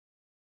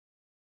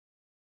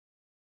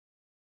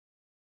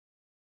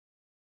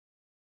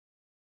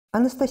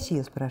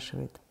Анастасия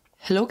спрашивает.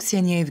 Hello,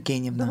 Ksenia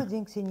Evgenievna. Добрый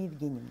день, Ксения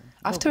Евгеньевна.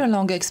 After a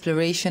long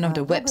exploration of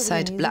the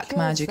website Black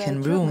Magic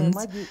and Runes,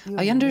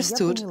 I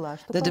understood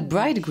that the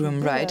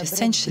Bridegroom Rite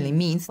essentially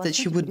means that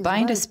you would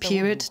bind a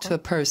spirit to a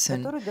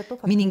person,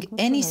 meaning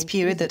any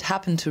spirit that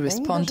happened to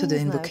respond to the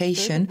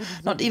invocation,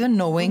 not even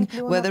knowing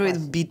whether it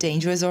would be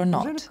dangerous or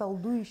not.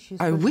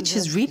 Are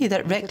witches really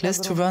that reckless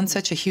to run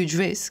such a huge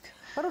risk?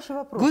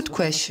 Good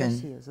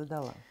question.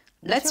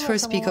 Let's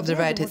first speak of the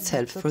rite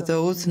itself, for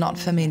those not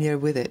familiar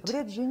with it.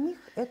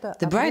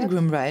 The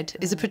Bridegroom Rite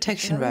is a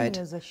protection rite,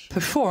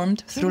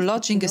 performed through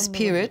lodging a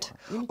spirit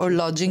or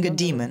lodging a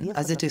demon,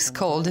 as it is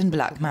called in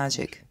black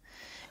magic.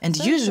 And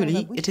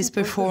usually it is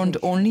performed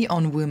only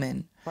on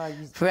women,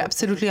 for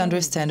absolutely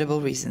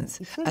understandable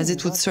reasons, as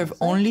it would serve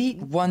only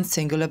one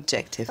single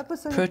objective: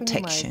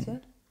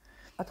 protection.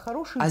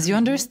 As you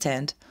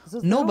understand,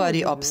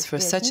 nobody opts for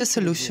such a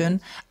solution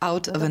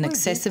out of an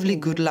excessively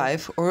good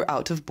life or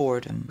out of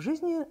boredom.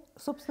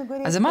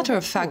 As a matter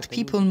of fact,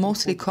 people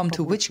mostly come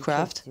to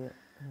witchcraft,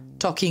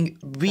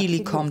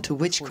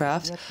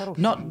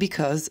 not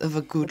because of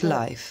a good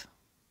life.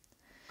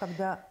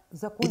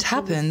 It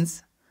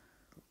happens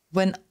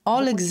when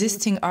all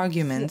existing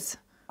arguments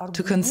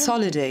to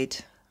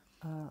consolidate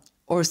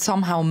or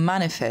somehow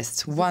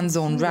manifest one's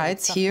own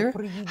rights here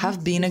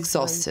have been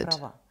exhausted.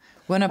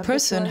 When a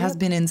person has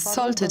been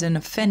insulted and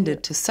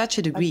offended to such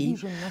a degree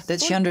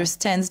that she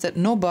understands that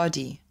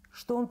nobody,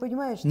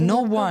 no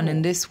one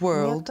in this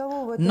world,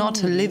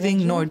 not a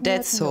living nor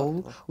dead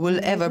soul, will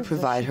ever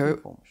provide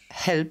her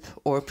help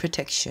or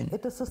protection.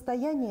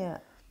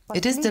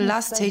 It is the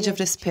last stage of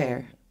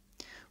despair,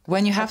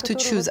 when you have to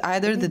choose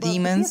either the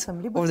demons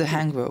or the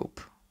hang rope.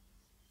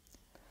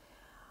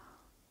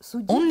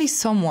 Only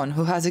someone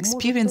who has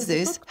experienced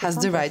this has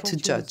the right to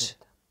judge.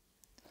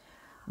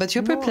 But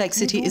your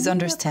perplexity is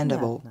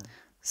understandable,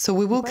 so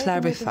we will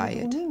clarify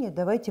it.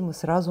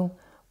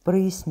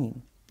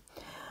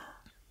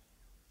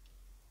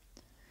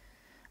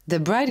 The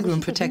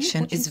bridegroom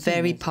protection is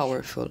very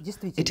powerful.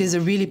 It is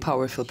a really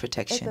powerful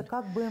protection.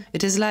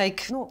 It is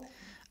like,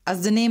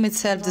 as the name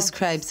itself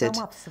describes it,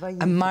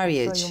 a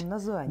marriage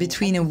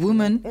between a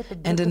woman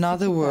and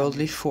another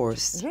worldly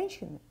force.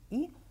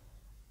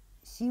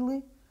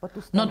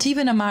 Not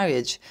even a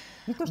marriage,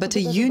 but a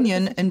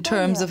union in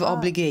terms of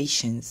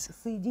obligations.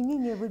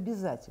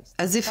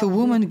 As if a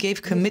woman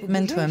gave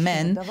commitment to a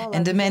man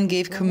and a man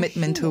gave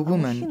commitment to a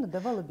woman.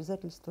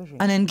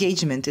 An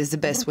engagement is the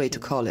best way to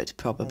call it,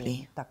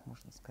 probably.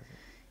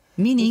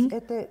 Meaning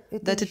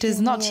that it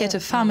is not yet a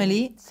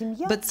family,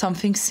 but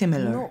something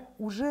similar,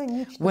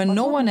 when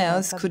no one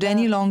else could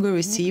any longer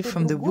receive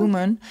from the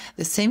woman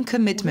the same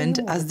commitment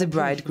as the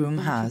bridegroom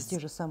has.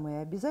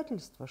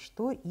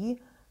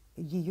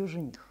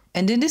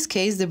 And in this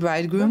case, the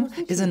bridegroom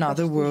is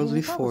another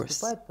worldly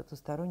force.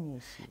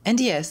 And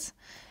yes,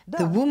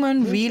 the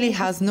woman really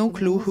has no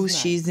clue who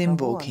she is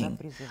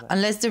invoking,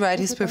 unless the rite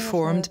is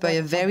performed by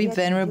a very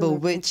venerable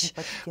witch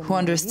who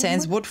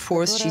understands what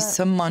force she is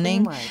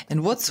summoning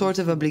and what sort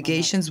of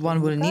obligations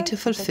one will need to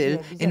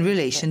fulfill in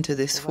relation to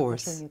this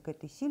force.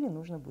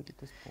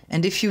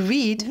 And if you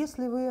read,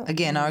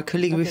 again our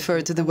colleague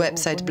referred to the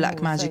website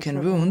Black Magic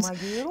and Runes,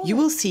 you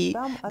will see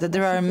that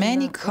there are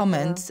many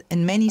comments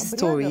and many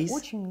stories,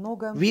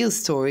 real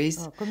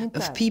stories,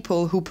 of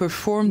people who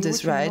performed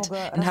this rite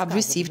and have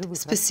received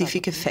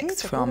specific effects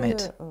from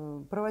it.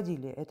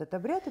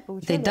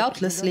 They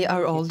doubtlessly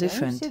are all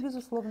different.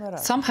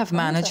 Some have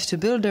managed to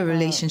build their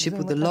relationship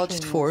with the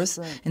lodged force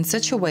in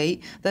such a way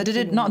that it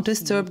did not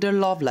disturb their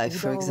love life,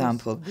 for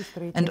example,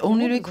 and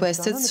only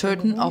requested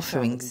certain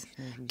offerings,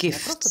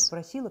 gifts.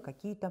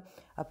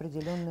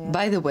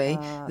 By the way,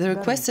 the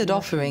requested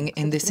offering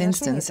in this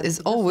instance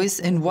is always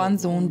in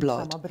one's own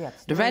blood.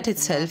 The rite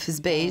itself is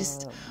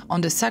based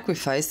on the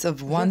sacrifice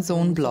of one's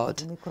own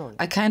blood,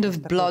 a kind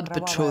of blood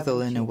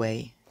betrothal in a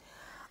way.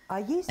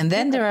 And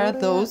then there are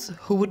those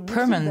who would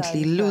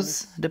permanently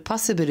lose the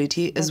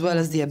possibility as well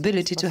as the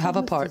ability to have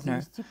a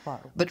partner,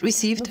 but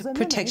received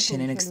protection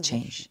in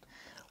exchange,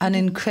 an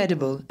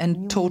incredible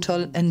and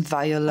total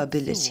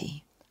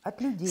inviolability,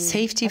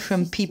 safety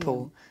from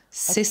people,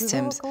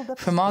 systems,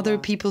 from other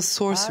people's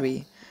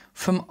sorcery,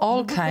 from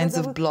all kinds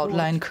of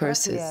bloodline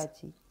curses.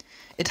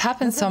 It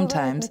happens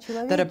sometimes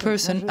that a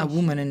person, a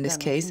woman in this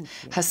case,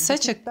 has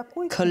such a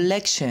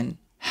collection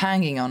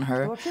hanging on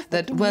her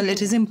that, well, it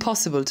is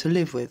impossible to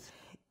live with.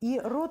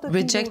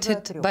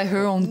 Rejected by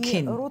her own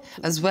kin,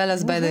 as well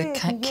as by the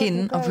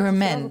kin of her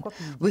men,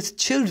 with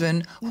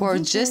children who are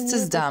just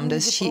as damned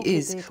as she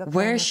is.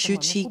 Where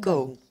should she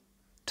go?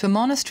 To a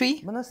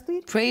monastery?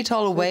 Pray it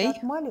all away?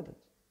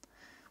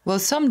 Well,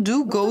 some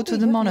do go to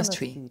the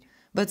monastery,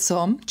 but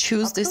some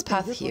choose this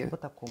path here.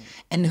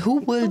 And who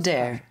will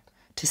dare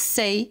to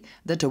say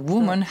that a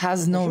woman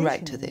has no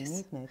right to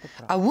this.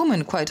 A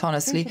woman, quite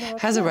honestly,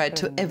 has a right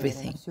to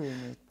everything,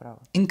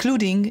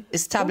 including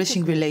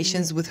establishing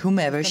relations with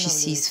whomever she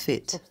sees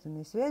fit.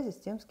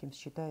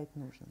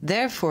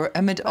 Therefore,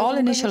 amid all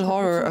initial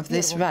horror of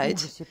this right,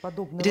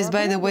 it is,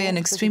 by the way, an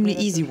extremely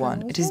easy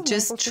one. It is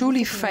just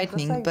truly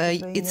frightening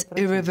by its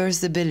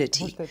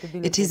irreversibility.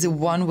 It is a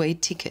one-way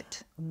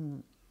ticket.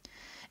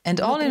 And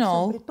all in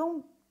all,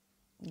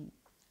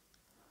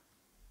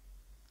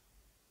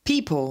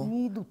 people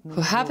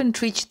who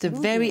haven't reached the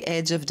very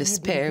edge of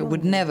despair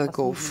would never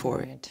go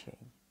for it.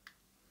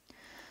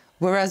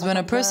 Whereas when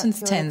a person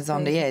stands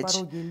on the edge,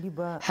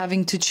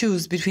 having to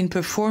choose between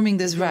performing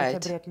this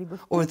rite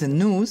or the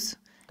news,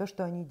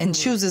 and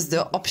chooses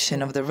the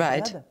option of the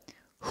rite,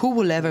 who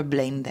will ever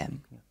blame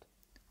them?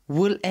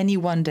 Will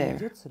anyone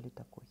dare?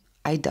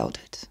 I doubt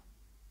it.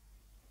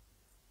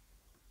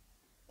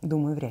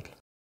 Думаю, вряд ли.